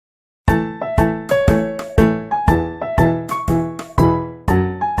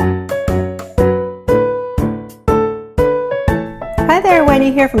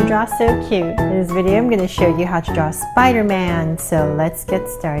here from Draw So Cute. In this video I'm going to show you how to draw Spider-Man, so let's get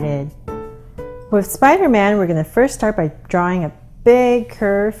started. With Spider-Man we're going to first start by drawing a big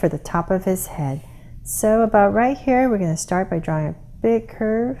curve for the top of his head. So about right here we're going to start by drawing a big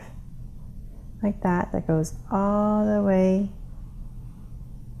curve like that goes all the way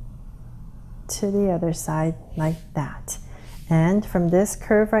to the other side like that. And from this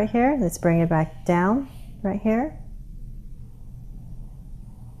curve right here, let's bring it back down right here.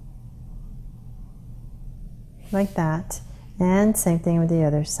 Like that. And same thing with the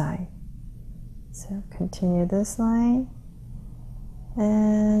other side. So continue this line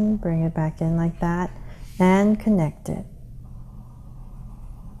and bring it back in like that and connect it.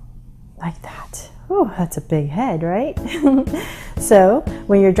 Like that. Oh, that's a big head, right? So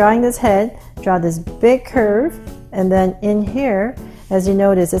when you're drawing this head, draw this big curve, and then in here, as you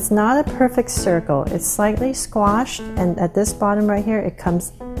notice, it's not a perfect circle. It's slightly squashed, and at this bottom right here, it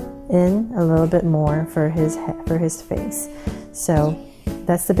comes in a little bit more for his head, for his face. So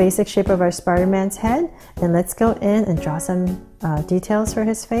that's the basic shape of our Spider-Man's head, and let's go in and draw some details for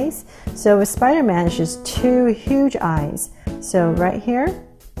his face. So with Spider-Man, it's just two huge eyes. So right here,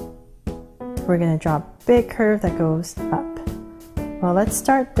 we're going to draw a big curve that goes up. Well, let's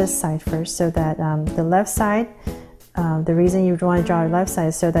start this side first, so that the left side, the reason you want to draw the left side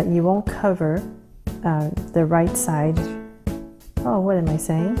is so that you won't cover the right side. Oh, what am I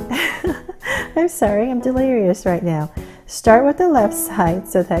saying? I'm sorry, I'm delirious right now. Start with the left side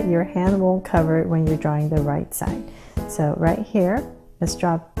so that your hand won't cover it when you're drawing the right side. So right here, let's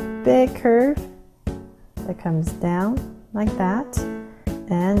draw a big curve that comes down like that.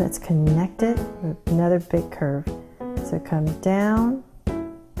 And let's connect it with another big curve. So come down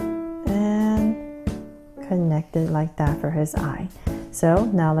and connect it like that for his eye. So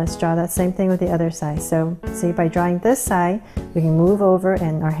now let's draw that same thing with the other side. So see, by drawing this side, we can move over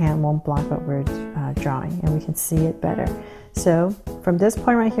and our hand won't block what we're drawing, and we can see it better. So from this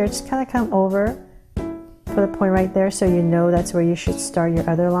point right here, just kind of come over, put a point right there so you know that's where you should start your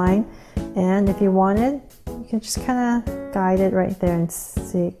other line. And if you wanted, you can just kind of guide it right there and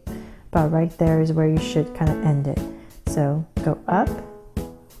see about right there is where you should kind of end it. So go up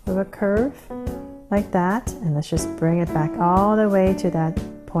with a curve like that, and let's just bring it back all the way to that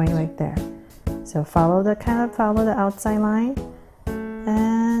point right there. So follow the outside line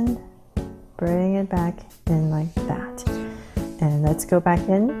and bring it back in like that. And let's go back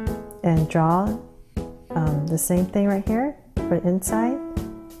in and draw the same thing right here for inside.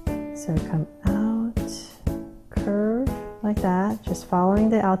 So come out, curve like that, just following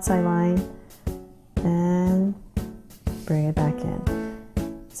the outside line and bring it back in.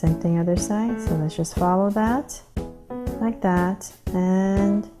 Same thing other side, so let's just follow that like that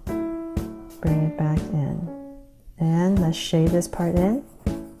and bring it back in. And let's shade this part in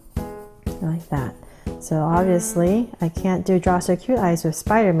like that. So obviously I can't draw so cute eyes with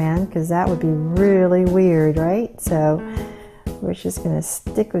Spider-Man because that would be really weird, right? So we're just gonna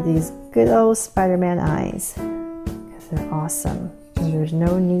stick with these good old Spider-Man eyes because they're awesome and there's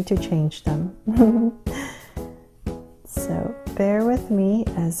no need to change them. So bear with me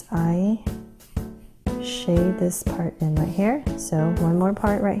as I shade this part in right here. So one more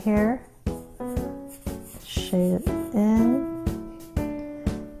part right here, shade it in.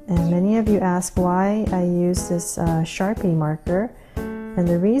 And many of you ask why I use this Sharpie marker, and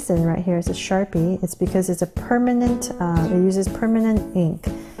the reason right here is a Sharpie. It's because it's a permanent, it uses permanent ink,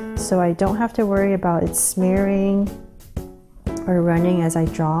 so I don't have to worry about it smearing or running as I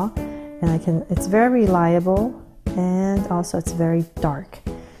draw, and it's very reliable. And also it's very dark,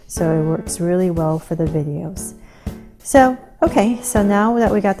 so it works really well for the videos. So okay, so now that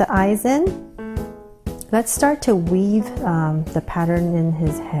we got the eyes in, let's start to weave the pattern in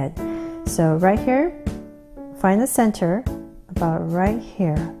his head. So right here, find the center about right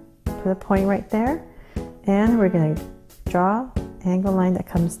here, put a point right there, and we're going to draw an angle line that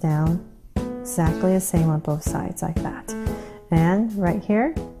comes down exactly the same on both sides like that. And right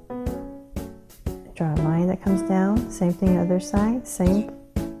here, draw a line that comes down, same thing other side, same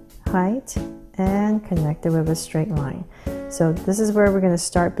height, and connect it with a straight line. So this is where we're going to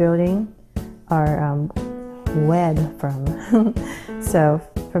start building our web from. So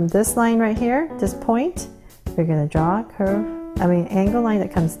from this line right here, this point, we're going to draw a angle line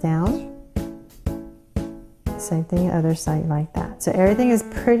that comes down, same thing other side like that. So everything is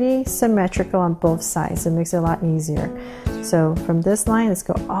pretty symmetrical on both sides, so it makes it a lot easier. So from this line, let's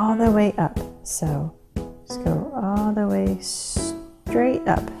go all the way up. So just go all the way straight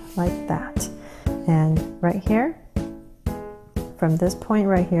up like that. And right here, from this point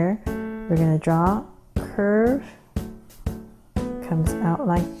right here, we're going to draw a curve comes out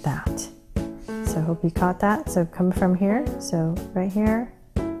like that. So I hope you caught that. So come from here, so right here,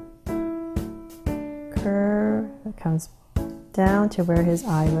 curve, it comes down to where his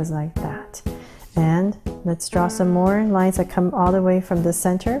eye was like that. And let's draw some more lines that come all the way from the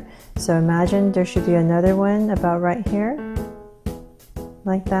center. So imagine there should be another one about right here,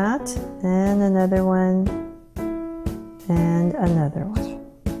 like that, and another one, and another one,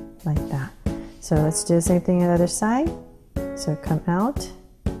 like that. So let's do the same thing on the other side. So come out,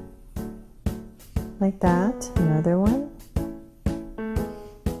 like that, another one,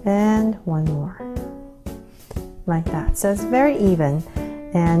 and one more, like that. So it's very even.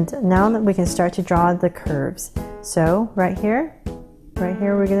 And now that we can start to draw the curves. So right here we're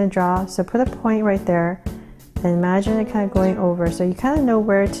going to draw, so put a point right there and imagine it kind of going over, so you kind of know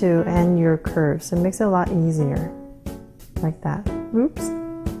where to end your curve, so it makes it a lot easier, like that. Oops,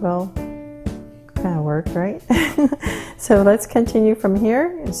 well, kind of worked, right? So let's continue from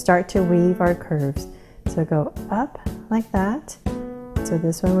here and start to weave our curves. So go up like that, so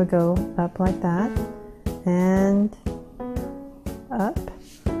this one would go up like that, and up,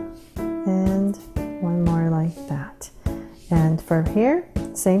 and one more like that. And from here,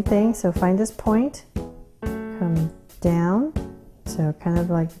 same thing, so find this point, come down, so kind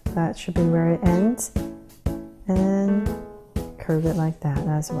of like that should be where it ends, and curve it like that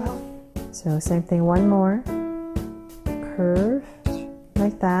as well. So same thing, one more, curve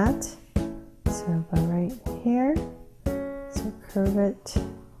like that, so go right here, so curve it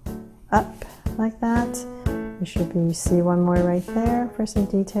up like that. You should be, see one more right there for some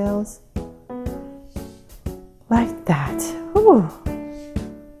details, like that. Ooh.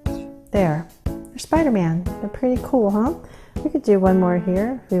 There, they're Spider-Man. They're pretty cool, huh? We could do one more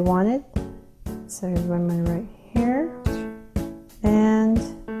here if we wanted. So one more right here, and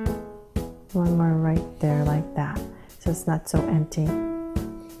one more right there, like that. So it's not so empty.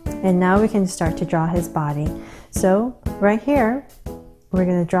 And now we can start to draw his body. So right here, we're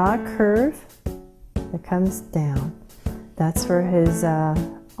going to draw a curve that comes down. That's for his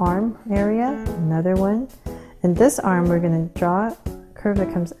arm area, another one. And this arm, we're going to draw a curve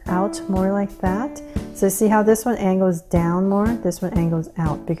that comes out more like that. So see how this one angles down more, this one angles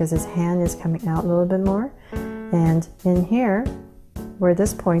out because his hand is coming out a little bit more. And in here, where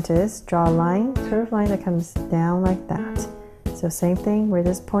this point is, draw a line, curved line that comes down like that. So same thing, where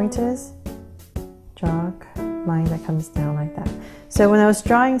this point is, draw a line that comes down like that. So when I was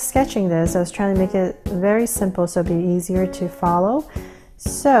sketching this, I was trying to make it very simple so it'd be easier to follow.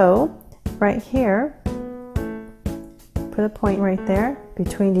 So right here, put a point right there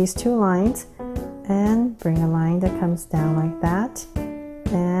between these two lines and bring a line that comes down like that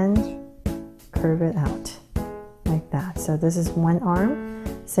and curve it out like that. So this is one arm.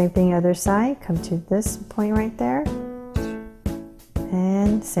 Same thing other side, come to this point right there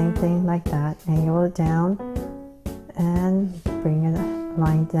and same thing like that, angle it down and bring a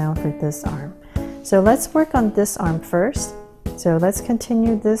line down for this arm. So let's work on this arm first. So let's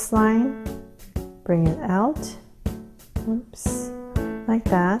continue this line, bring it out, oops, like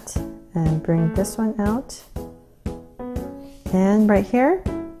that, and bring this one out. And right here,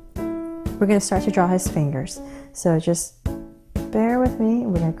 we're going to start to draw his fingers. So just bear with me,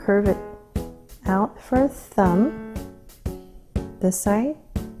 we're going to curve it out for a thumb, this side,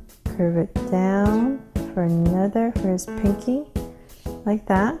 curve it down for another, for his pinky, like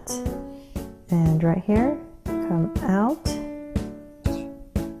that, and right here, come out,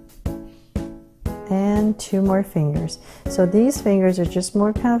 and two more fingers. So these fingers are just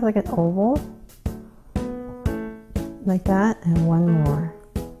more kind of like an oval, like that, and one more,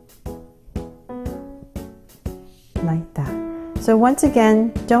 like that. So once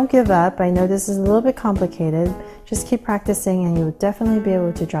again, don't give up. I know this is a little bit complicated. Just keep practicing and you'll definitely be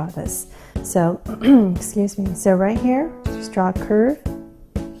able to draw this. So, excuse me. So right here, just draw a curve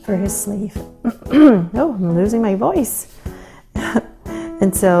for his sleeve. Oh, I'm losing my voice.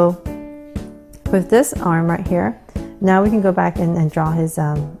 And so with this arm right here, now we can go back and draw his,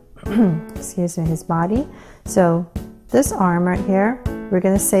 excuse me, his body. So this arm right here, we're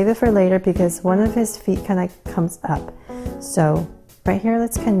going to save it for later because one of his feet kind of comes up. So right here,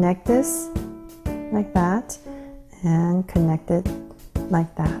 let's connect this like that and connect it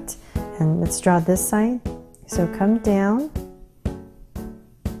like that. And let's draw this side. So come down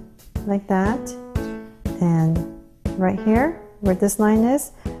like that. And right here, where this line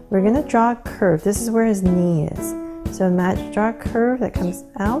is, we're going to draw a curve. This is where his knee is. So draw a curve that comes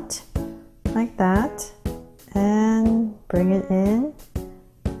out like that and bring it in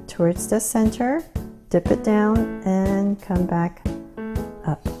towards the center, dip it down and come back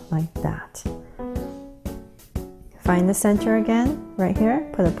up like that. Find the center again, right here,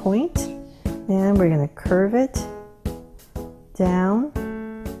 put a point, and we're going to curve it down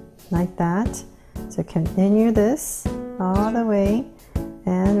like that. So continue this all the way,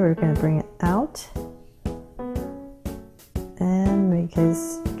 and we're going to bring it out and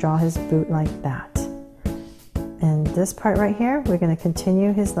draw his boot like that. And this part right here, we're going to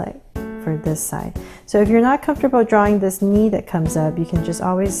continue his leg for this side. So if you're not comfortable drawing this knee that comes up, you can just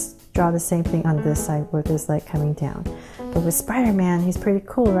always draw the same thing on this side with his leg coming down. But with Spider-Man, he's pretty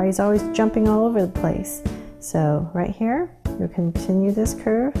cool, right? He's always jumping all over the place. So right here, you'll continue this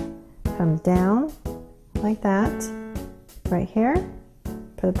curve, come down like that. Right here,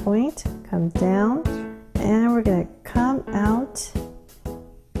 put a point, come down, and we're gonna come out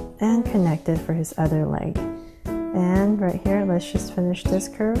and connect it for his other leg. And right here, let's just finish this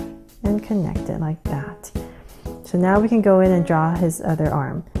curve and connect it like that. So now we can go in and draw his other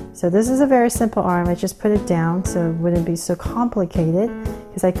arm. So this is a very simple arm. I just put it down so it wouldn't be so complicated,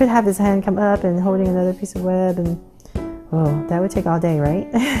 because I could have his hand come up and holding another piece of web, and oh, that would take all day, right?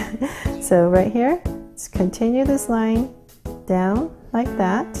 So right here, let's continue this line down like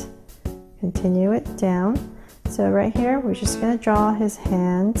that. Continue it down. So right here, we're just going to draw his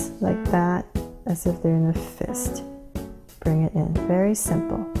hands like that, as if they're in a fist. Bring it in. Very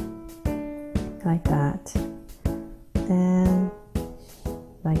simple. Like that. And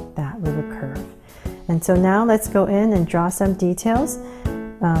like that with a curve. And so now let's go in and draw some details.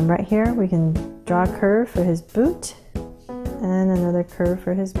 Right here, we can draw a curve for his boot. And another curve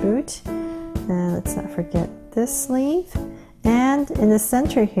for his boot. And let's not forget this sleeve. And in the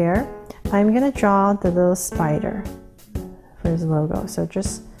center here, I'm going to draw the little spider for his logo. So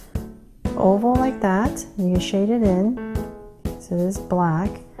just oval like that. You can shade it in. So this is black.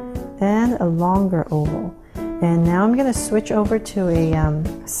 And a longer oval. And now I'm going to switch over to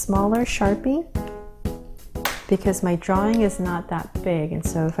a smaller Sharpie, because my drawing is not that big. And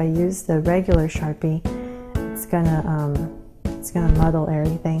so if I use the regular Sharpie, it's gonna muddle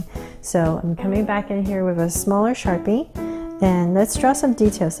everything. So I'm coming back in here with a smaller Sharpie. And let's draw some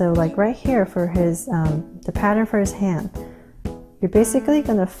details. So like right here for his, the pattern for his hand, you're basically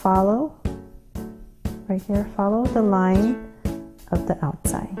gonna follow, right here, follow the line of the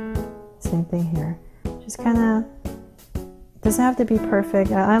outside. Same thing here. Just kind of, it doesn't have to be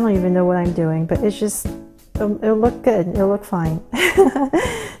perfect. I don't even know what I'm doing, but it's just, it'll look good. It'll look fine.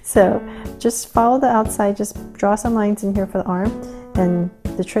 So just follow the outside, just draw some lines in here for the arm. And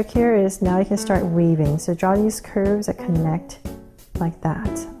the trick here is now you can start weaving. So draw these curves that connect like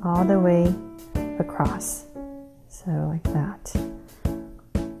that, all the way across. So like that.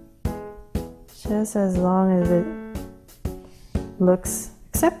 Just as long as it looks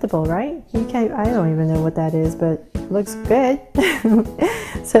acceptable, right? You can't, I don't even know what that is, but it looks good.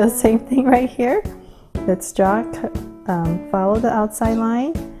 So same thing right here. Let's draw, follow the outside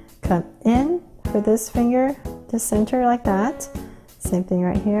line, cut in for this finger to center like that. Same thing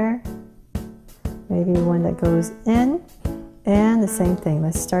right here. Maybe one that goes in, and the same thing.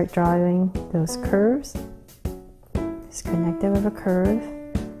 Let's start drawing those curves. Just connect it with a curve.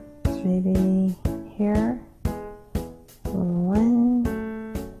 Maybe here.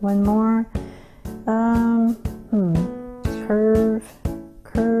 One more. Curve,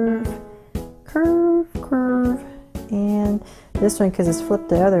 curve, curve, curve. And this one, because it's flipped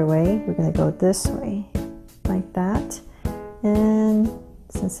the other way, we're going to go this way, like that. And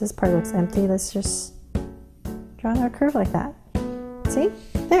since this part looks empty, let's just draw our curve like that. See?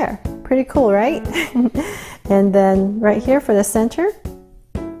 There. Pretty cool, right? And then right here for the center,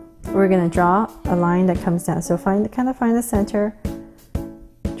 we're going to draw a line that comes down. So kind of find the center.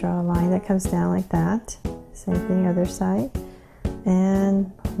 Draw a line that comes down like that. Same thing other side.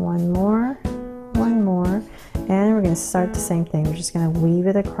 And one more. And we're going to start the same thing. We're just going to weave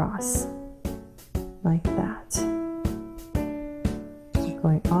it across like that.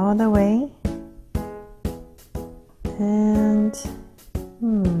 Going all the way. And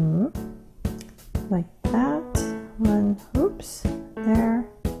like that. One, oops, there.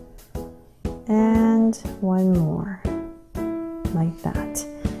 And one more. Like that.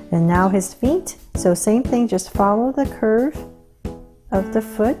 And now his feet. So same thing, just follow the curve of the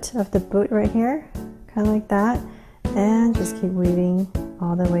foot, of the boot right here. Kind of like that. And just keep weaving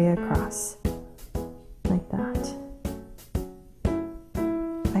all the way across. Like that.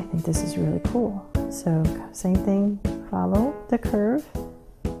 I think this is really cool. So same thing, follow the curve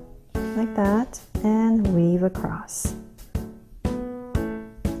like that and weave across.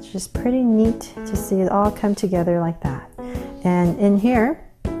 It's just pretty neat to see it all come together like that. And in here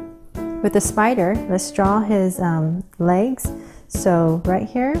with the spider, let's draw his legs. So right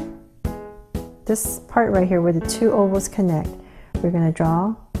here, this part right here where the two ovals connect, we're going to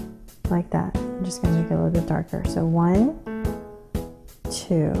draw like that. I'm just going to make it a little bit darker. So 1,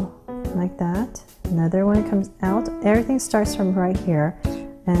 2, like that. Another one comes out. Everything starts from right here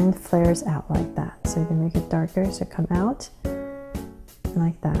and flares out like that. So you can make it darker. So come out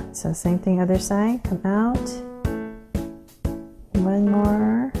like that. So same thing other side. Come out. One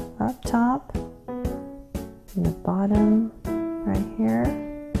more up top. And the bottom right here.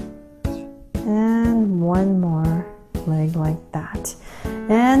 And one more leg like that.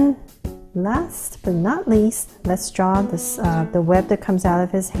 And last but not least, let's draw this the web that comes out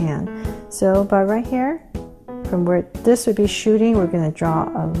of his hand. So about right here, from where this would be shooting, we're going to draw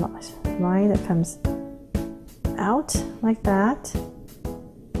a line that comes out like that,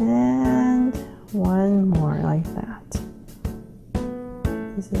 and one more like that.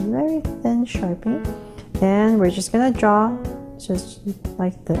 This is very thin Sharpie, and we're just going to draw just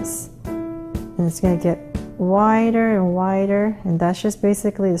like this, and it's going to get wider and wider, and that's just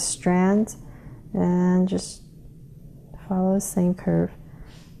basically the strand, and just follow the same curve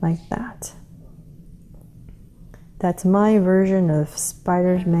like that. That's my version of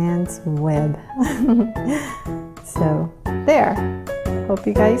Spider-Man's web. So there. Hope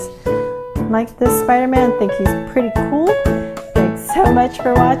you guys like this Spider-Man. I think he's pretty cool. Thanks so much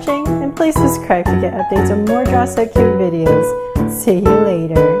for watching, and please subscribe to get updates on more Draw So Cute videos. See you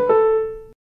later.